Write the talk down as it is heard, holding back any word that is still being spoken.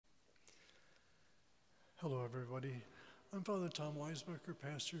Hello, everybody. I'm Father Tom Weisbecker,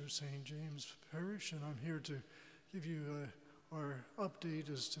 pastor of St. James Parish, and I'm here to give you our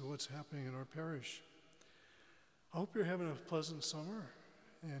update as to what's happening in our parish. I hope you're having a pleasant summer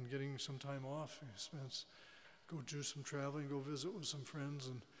and getting some time off. Go do some traveling, go visit with some friends,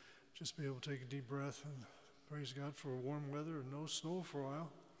 and just be able to take a deep breath and praise God for warm weather and no snow for a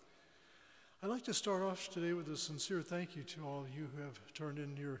while. I'd like to start off today with a sincere thank you to all of you who have turned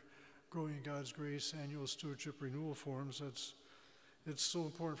in your Growing in God's Grace annual stewardship renewal forms. It's so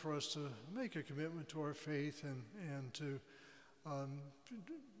important for us to make a commitment to our faith and to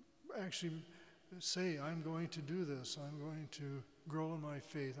actually say, I'm going to do this. I'm going to grow in my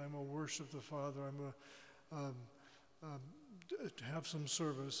faith. I'm going to worship the Father. I'm going to have some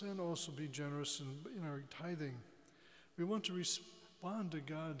service and also be generous in our tithing. We want to respond to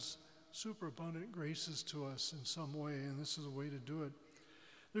God's superabundant graces to us in some way, and this is a way to do it.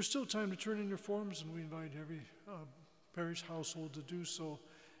 There's still time to turn in your forms, and we invite every parish household to do so.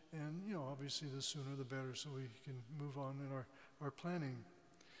 And, obviously the sooner the better so we can move on in our planning.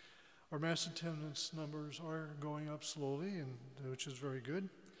 Our mass attendance numbers are going up slowly, which is very good.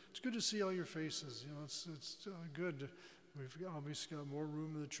 It's good to see all your faces. It's good. We've obviously got more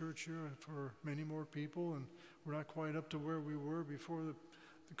room in the church here for many more people, and we're not quite up to where we were before the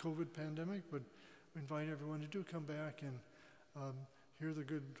COVID pandemic, but we invite everyone to do come back and hear the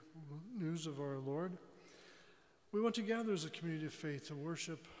good news of our Lord. We want to gather as a community of faith to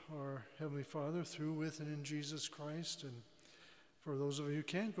worship our Heavenly Father through, with, and in Jesus Christ. And for those of you who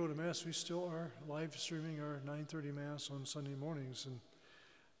can't go to Mass, we still are live streaming our 9:30 Mass on Sunday mornings.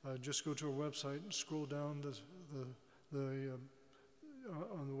 And just go to our website and scroll down on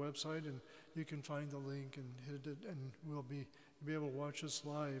the website, and you can find the link and hit it, and you'll be able to watch us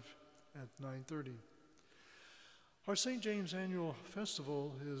live at 9:30. Our St. James Annual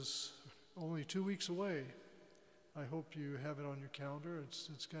Festival is only 2 weeks away. I hope you have it on your calendar. It's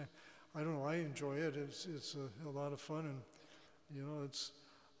kind of, I don't know, I enjoy it. It's a lot of fun, and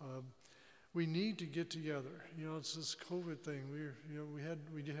we need to get together. It's this COVID thing. We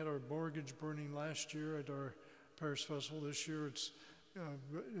had our mortgage burning last year at our parish festival. This year it's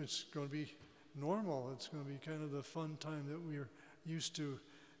going to be normal. It's going to be kind of the fun time that we're used to,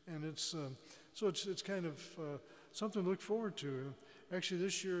 and it's kind of something to look forward to. Actually,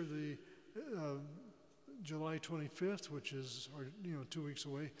 this year, the July 25th, which is 2 weeks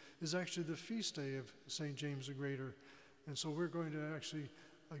away, is actually the feast day of St. James the Greater. And so we're going to actually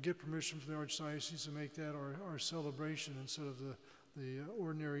get permission from the Archdiocese to make that our celebration instead of the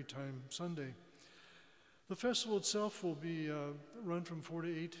ordinary time Sunday. The festival itself will be run from 4 to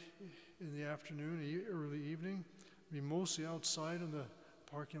 8 in the afternoon, early evening. It'll be mostly outside in the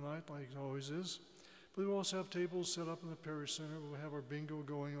parking lot like it always is. But we'll also have tables set up in the parish center. We'll have our bingo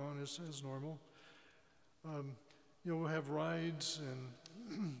going on as normal. We'll have rides and,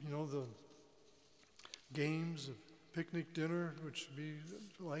 the games, a picnic dinner, which would be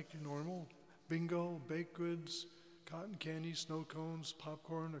like normal. Bingo, baked goods, cotton candy, snow cones,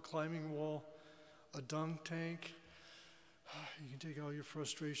 popcorn, a climbing wall, a dunk tank. You can take all your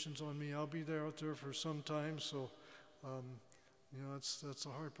frustrations on me. I'll be out there for some time, so that's the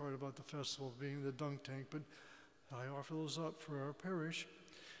hard part about the festival, being the dunk tank, but I offer those up for our parish.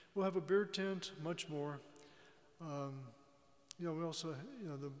 We'll have a beer tent, much more. We also,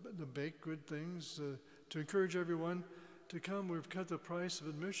 the baked good things. To encourage everyone to come, we've cut the price of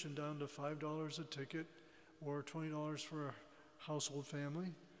admission down to $5 a ticket or $20 for a household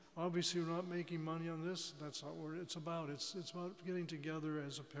family. Obviously, we're not making money on this. That's not what it's about. It's about getting together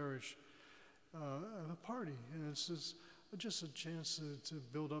as a parish, a party, and it's just a chance to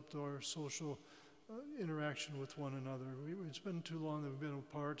build up our social interaction with one another. It's been too long that we've been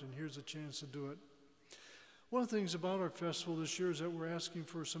apart, and here's a chance to do it. One of the things about our festival this year is that we're asking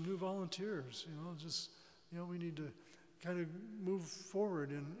for some new volunteers. We need to kind of move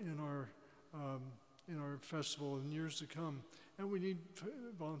forward in our festival in years to come, and we need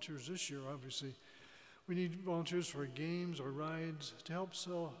volunteers this year. Obviously, we need volunteers for our games, our rides, to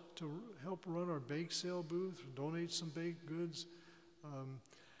help run our bake sale booth, donate some baked goods,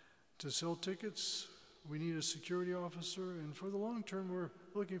 to sell tickets. We need a security officer, and for the long term, we're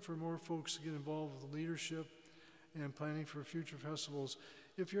looking for more folks to get involved with leadership and planning for future festivals.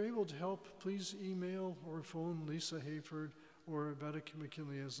 If you're able to help, please email or phone Lisa Hayford or Rebecca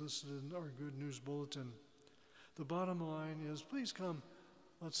McKinley as listed in our Good News Bulletin. The bottom line is, please come.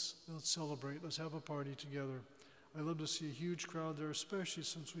 Let's celebrate. Let's have a party together. I love to see a huge crowd there, especially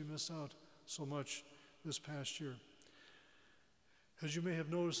since we missed out so much this past year. As you may have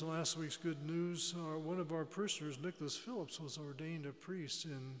noticed in last week's good news, one of our parishioners, Nicholas Phillips, was ordained a priest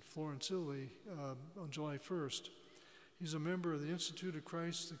in Florence, Italy on July 1st. He's a member of the Institute of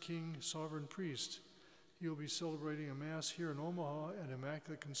Christ the King Sovereign Priest. He will be celebrating a Mass here in Omaha at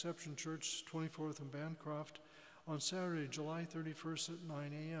Immaculate Conception Church, 24th and Bancroft, on Saturday, July 31st at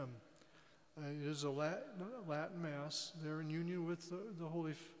 9 a.m. It is a Latin Mass. They're in union with the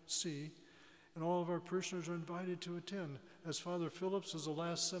Holy See, and all of our parishioners are invited to attend. As Father Phillips is the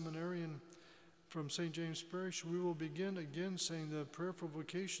last seminarian from St. James Parish, we will begin again saying the prayerful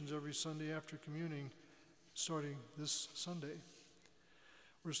vocations every Sunday after communing, starting this Sunday.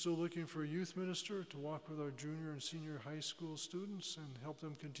 We're still looking for a youth minister to walk with our junior and senior high school students and help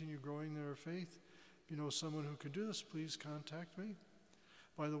them continue growing their faith. If you know someone who could do this, please contact me.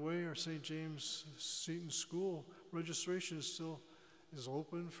 By the way, our St. James Seton School registration is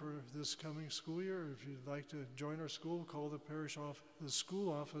open for this coming school year. If you'd like to join our school, call the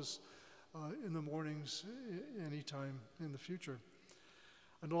school office in the mornings anytime in the future.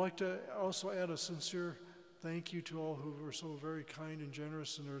 I'd like to also add a sincere thank you to all who were so very kind and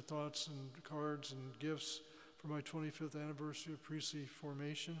generous in their thoughts and cards and gifts for my 25th anniversary of priestly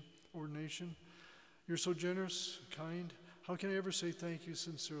ordination. You're so generous, kind. How can I ever say thank you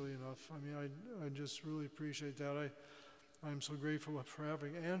sincerely enough? I mean, I just really appreciate that. I'm so grateful for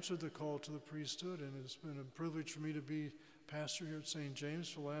having answered the call to the priesthood, and it's been a privilege for me to be pastor here at St. James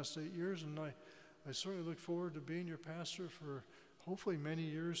for the last 8 years, and I certainly look forward to being your pastor for hopefully many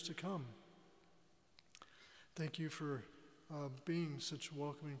years to come. Thank you for being such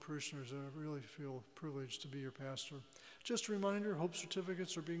welcoming parishioners. I really feel privileged to be your pastor. Just a reminder, Hope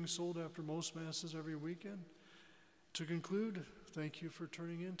Certificates are being sold after most Masses every weekend. To conclude, thank you for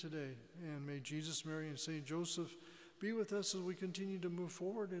turning in today, and may Jesus, Mary, and St. Joseph be with us as we continue to move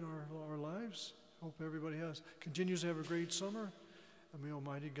forward in our lives. Hope everybody continues to have a great summer, and may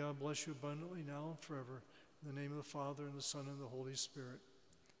Almighty God bless you abundantly now and forever. In the name of the Father, and the Son, and the Holy Spirit.